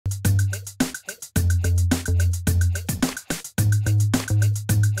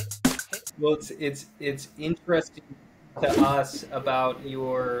Well, it's interesting to us about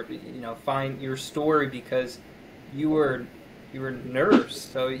your, find your story, because you were you were a nurse,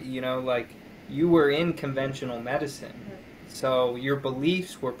 so like you were in conventional medicine, so your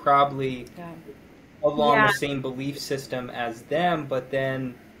beliefs were probably Yeah. along the Yeah. same belief system as them, but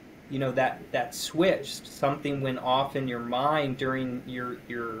then that switched. Something went off in your mind during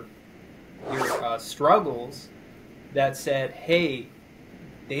your struggles that said, "Hey,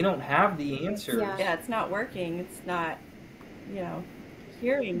 they don't have the Yeah. answers." Yeah, it's not working. It's not,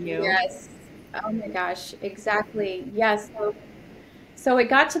 hearing you. Yes. Oh my gosh, exactly. Yes. So it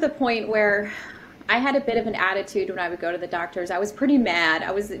got to the point where I had a bit of an attitude when I would go to the doctors. I was pretty mad.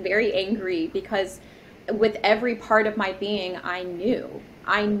 I was very angry because with every part of my being, I knew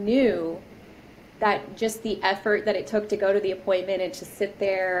that just the effort that it took to go to the appointment and to sit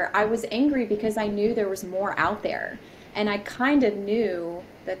there, I was angry because I knew there was more out there. And I kind of knew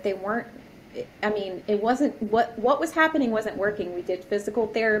that they weren't, I mean, it wasn't what was happening wasn't working. We did physical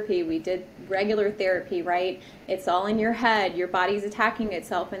therapy, we did regular therapy, right? It's all in your head. Your body's attacking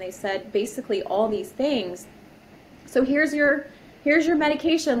itself, and they said basically all these things. So here's your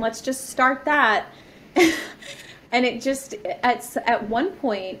medication. Let's just start that. And it just at one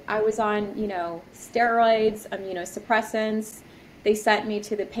point I was on, steroids, immunosuppressants. They sent me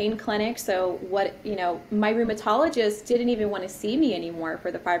to the pain clinic. So my rheumatologist didn't even want to see me anymore for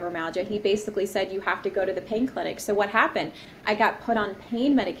the fibromyalgia. He basically said you have to go to the pain clinic. So what happened? I got put on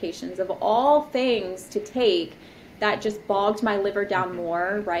pain medications of all things to take that just bogged my liver down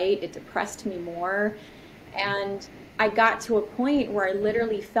more, right? It depressed me more. And I got to a point where I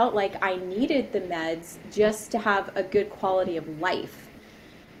literally felt like I needed the meds just to have a good quality of life.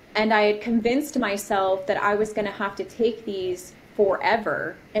 And I had convinced myself that I was going to have to take these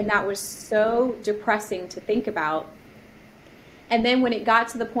forever. And that was so depressing to think about. And then when it got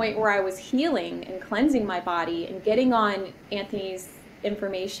to the point where I was healing and cleansing my body and getting on Anthony's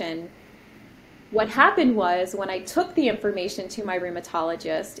information, what happened was when I took the information to my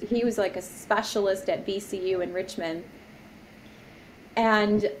rheumatologist, he was like a specialist at VCU in Richmond.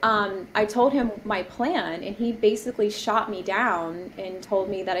 And I told him my plan, and he basically shot me down and told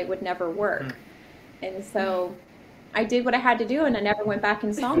me that it would never work. And so I did what I had to do, and I never went back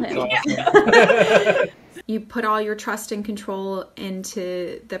and saw him. You put all your trust and control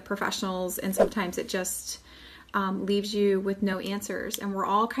into the professionals, and sometimes it just leaves you with no answers. And we're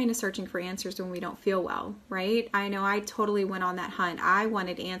all kind of searching for answers when we don't feel well, right? I know I totally went on that hunt. I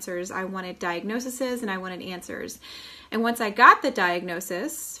wanted answers. I wanted diagnoses, and I wanted answers. And once I got the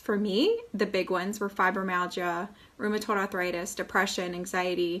diagnosis, for me, the big ones were fibromyalgia, rheumatoid arthritis, depression,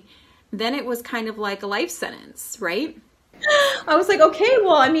 anxiety. Then it was kind of like a life sentence, right? I was like, okay,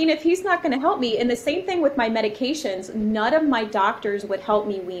 well, I mean, if he's not going to help me, and the same thing with my medications, none of my doctors would help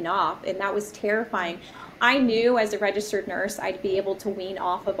me wean off, and that was terrifying. I knew as a registered nurse I'd be able to wean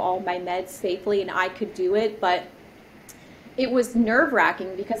off of all my meds safely, and I could do it, but it was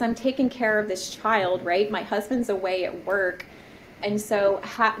nerve-wracking because I'm taking care of this child, right? My husband's away at work, and so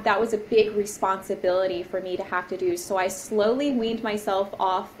that was a big responsibility for me to have to do. So I slowly weaned myself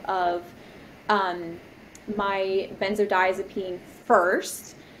off of my benzodiazepine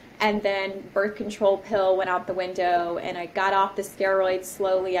first, and then birth control pill went out the window, and I got off the steroids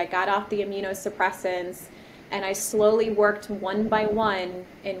slowly. I got off the immunosuppressants, and I slowly worked one by one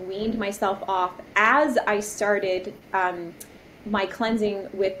and weaned myself off as I started my cleansing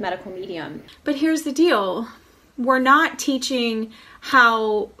with medical medium. But here's the deal. We're not teaching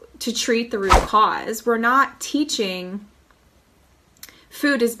how to treat the root cause. We're not teaching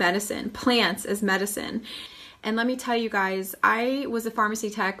food as medicine, plants as medicine. And let me tell you guys, I was a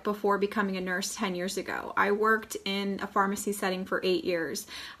pharmacy tech before becoming a nurse 10 years ago. I worked in a pharmacy setting for 8 years.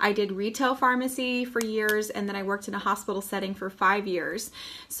 I did retail pharmacy for years, and then I worked in a hospital setting for 5 years.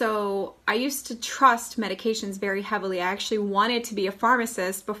 So I used to trust medications very heavily. I actually wanted to be a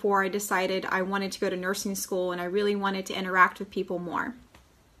pharmacist before I decided I wanted to go to nursing school, and I really wanted to interact with people more.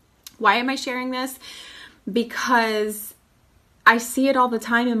 Why am I sharing this? Because I see it all the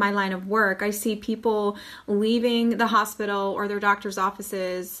time in my line of work. I see people leaving the hospital or their doctor's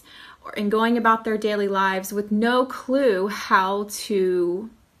offices and going about their daily lives with no clue how to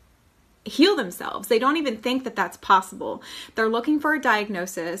heal themselves. They don't even think that that's possible. They're looking for a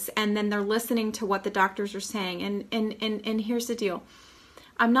diagnosis, and then they're listening to what the doctors are saying. And here's the deal.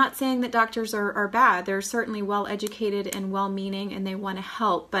 I'm not saying that doctors are bad. They're certainly well-educated and well-meaning, and they want to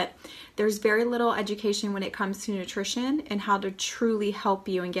help, but there's very little education when it comes to nutrition and how to truly help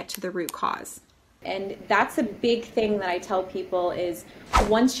you and get to the root cause. And that's a big thing that I tell people is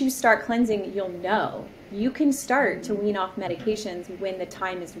once you start cleansing, you'll know. You can start to wean off medications when the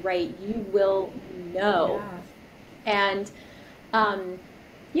time is right. You will know. Yeah. And,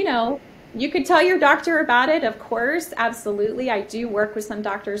 you know, you could tell your doctor about it, of course, absolutely. I do work with some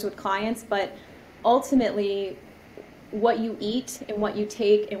doctors with clients, but ultimately, what you eat and what you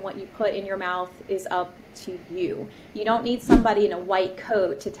take and what you put in your mouth is up to you. You don't need somebody in a white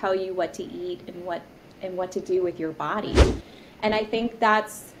coat to tell you what to eat and what to do with your body. And I think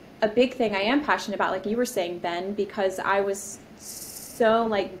that's a big thing I am passionate about, like you were saying, Ben, because I was so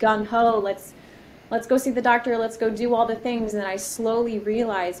like gung-ho, let's go see the doctor, let's go do all the things. And I slowly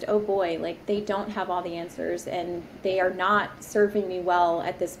realized, oh boy, like they don't have all the answers and they are not serving me well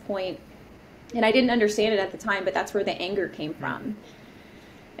at this point. And I didn't understand it at the time, but that's where the anger came from.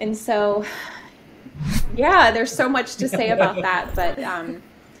 And so, yeah, there's so much to say about that. But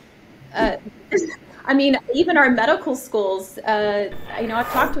I mean, even our medical schools, you know,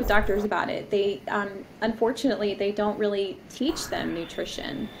 I've talked with doctors about it. They, unfortunately, they don't really teach them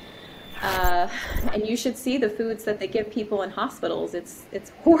nutrition. And you should see the foods that they give people in hospitals. It's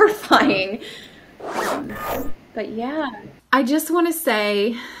horrifying. But yeah. I just want to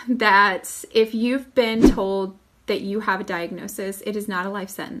say that if you've been told that you have a diagnosis, it is not a life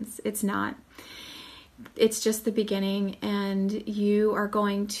sentence. It's not. It's just the beginning, and you are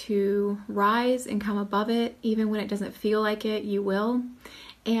going to rise and come above it. Even when it doesn't feel like it, you will.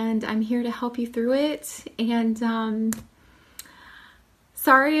 And I'm here to help you through it. And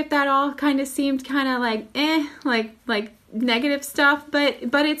sorry if that all kind of seemed kind of like negative stuff, but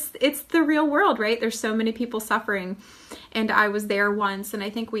it's the real world, right? There's so many people suffering, and I was there once, and I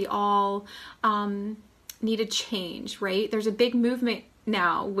think we all need a change, right? There's a big movement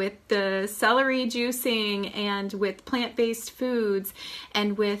now with the celery juicing and with plant-based foods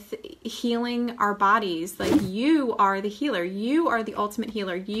and with healing our bodies. Like, you are the healer. You are the ultimate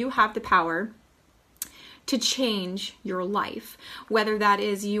healer. You have the power to change your life, whether that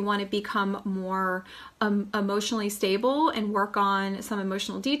is you want to become more emotionally stable and work on some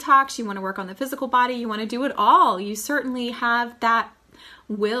emotional detox, you want to work on the physical body, you want to do it all. You certainly have that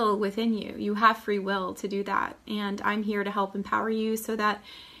will within you. You have free will to do that. And I'm here to help empower you so that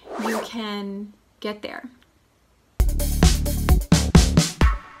you can get there.